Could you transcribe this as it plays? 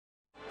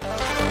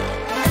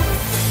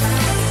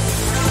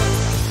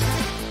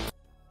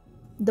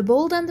The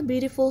Bold and the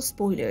Beautiful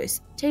spoilers.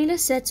 Taylor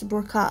sets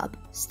Brooke up.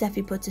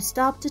 Steffy puts a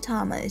stop to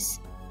Thomas.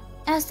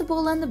 As The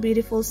Bold and the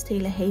Beautiful's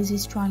Taylor Hayes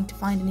is trying to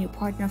find a new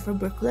partner for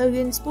Brooke,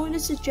 Logan,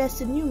 spoilers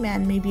suggest a new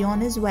man may be on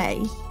his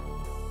way.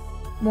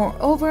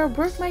 Moreover,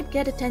 Brooke might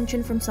get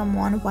attention from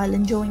someone while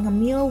enjoying a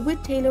meal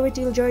with Taylor at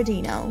Il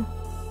Giardino.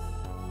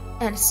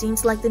 And it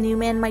seems like the new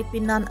man might be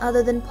none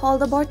other than Paul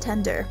the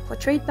bartender,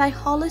 portrayed by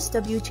Hollis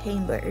W.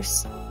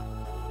 Chambers.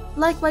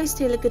 Likewise,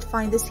 Taylor could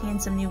find this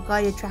handsome new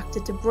guy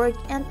attracted to Brooke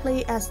and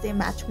play as their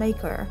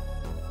matchmaker.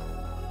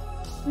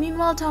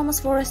 Meanwhile, Thomas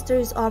Forrester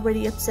is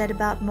already upset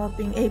about not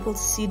being able to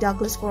see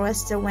Douglas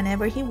Forrester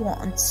whenever he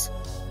wants.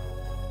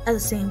 At the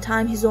same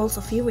time, he's also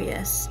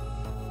furious.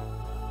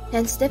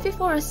 Hence, Steffy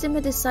Forrester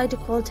may decide to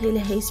call Taylor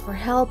Hayes for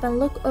help and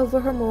look over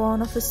her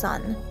moron of a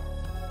son.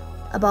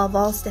 Above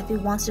all, Steffy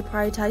wants to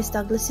prioritize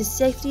Douglas's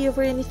safety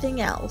over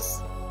anything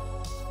else.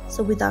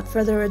 So without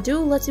further ado,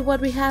 let's see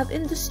what we have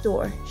in the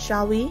store,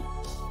 shall we?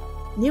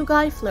 New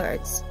guy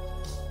flirts.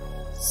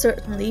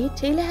 Certainly,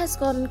 Taylor has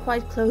gotten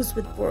quite close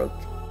with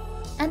Brooke,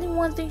 and the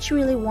one thing she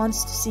really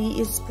wants to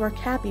see is Brooke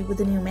happy with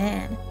the new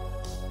man.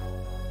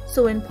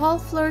 So when Paul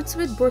flirts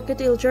with Brooke at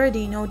Il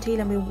Giardino,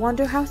 Taylor may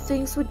wonder how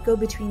things would go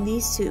between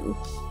these two.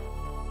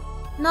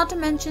 Not to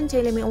mention,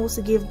 Taylor may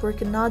also give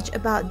Brooke a nudge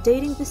about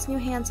dating this new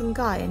handsome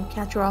guy and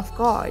catch her off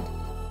guard.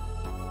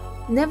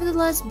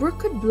 Nevertheless, Brooke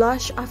could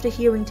blush after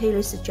hearing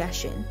Taylor's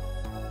suggestion,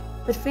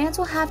 but fans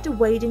will have to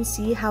wait and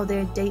see how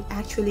their date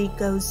actually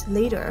goes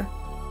later.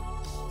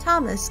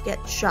 Thomas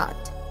gets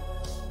shot.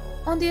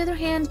 On the other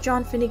hand,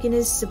 John Finnegan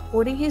is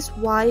supporting his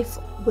wife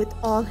with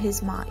all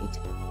his might.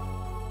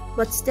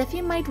 But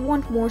Steffy might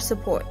want more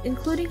support,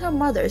 including her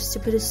mother's, to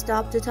put a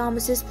stop to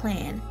Thomas's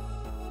plan.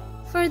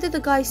 Further, the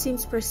guy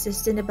seems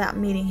persistent about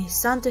meeting his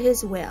son to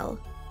his will.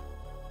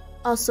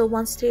 Also,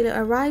 once Taylor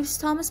arrives,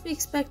 Thomas may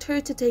expect her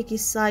to take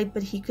his side,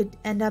 but he could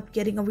end up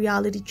getting a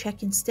reality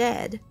check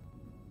instead.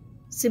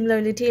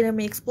 Similarly, Taylor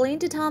may explain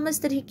to Thomas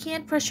that he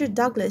can't pressure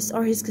Douglas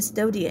or his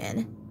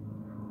custodian.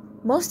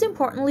 Most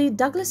importantly,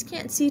 Douglas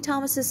can't see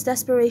Thomas's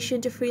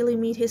desperation to freely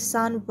meet his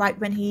son right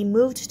when he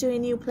moved to a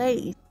new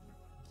place.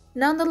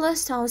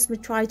 Nonetheless, Thomas may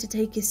try to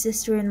take his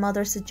sister and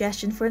mother's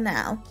suggestion for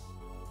now,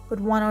 but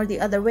one or the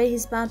other way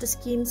he's bound to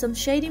scheme some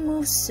shady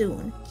moves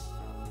soon.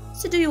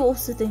 So do you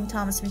also think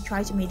Thomas may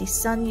try to meet his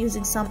son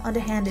using some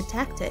underhanded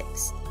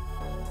tactics?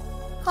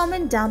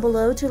 Comment down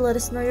below to let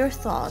us know your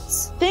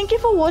thoughts. Thank you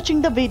for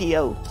watching the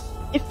video.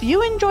 If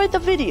you enjoyed the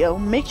video,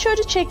 make sure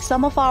to check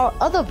some of our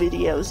other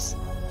videos.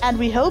 And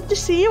we hope to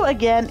see you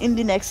again in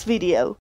the next video.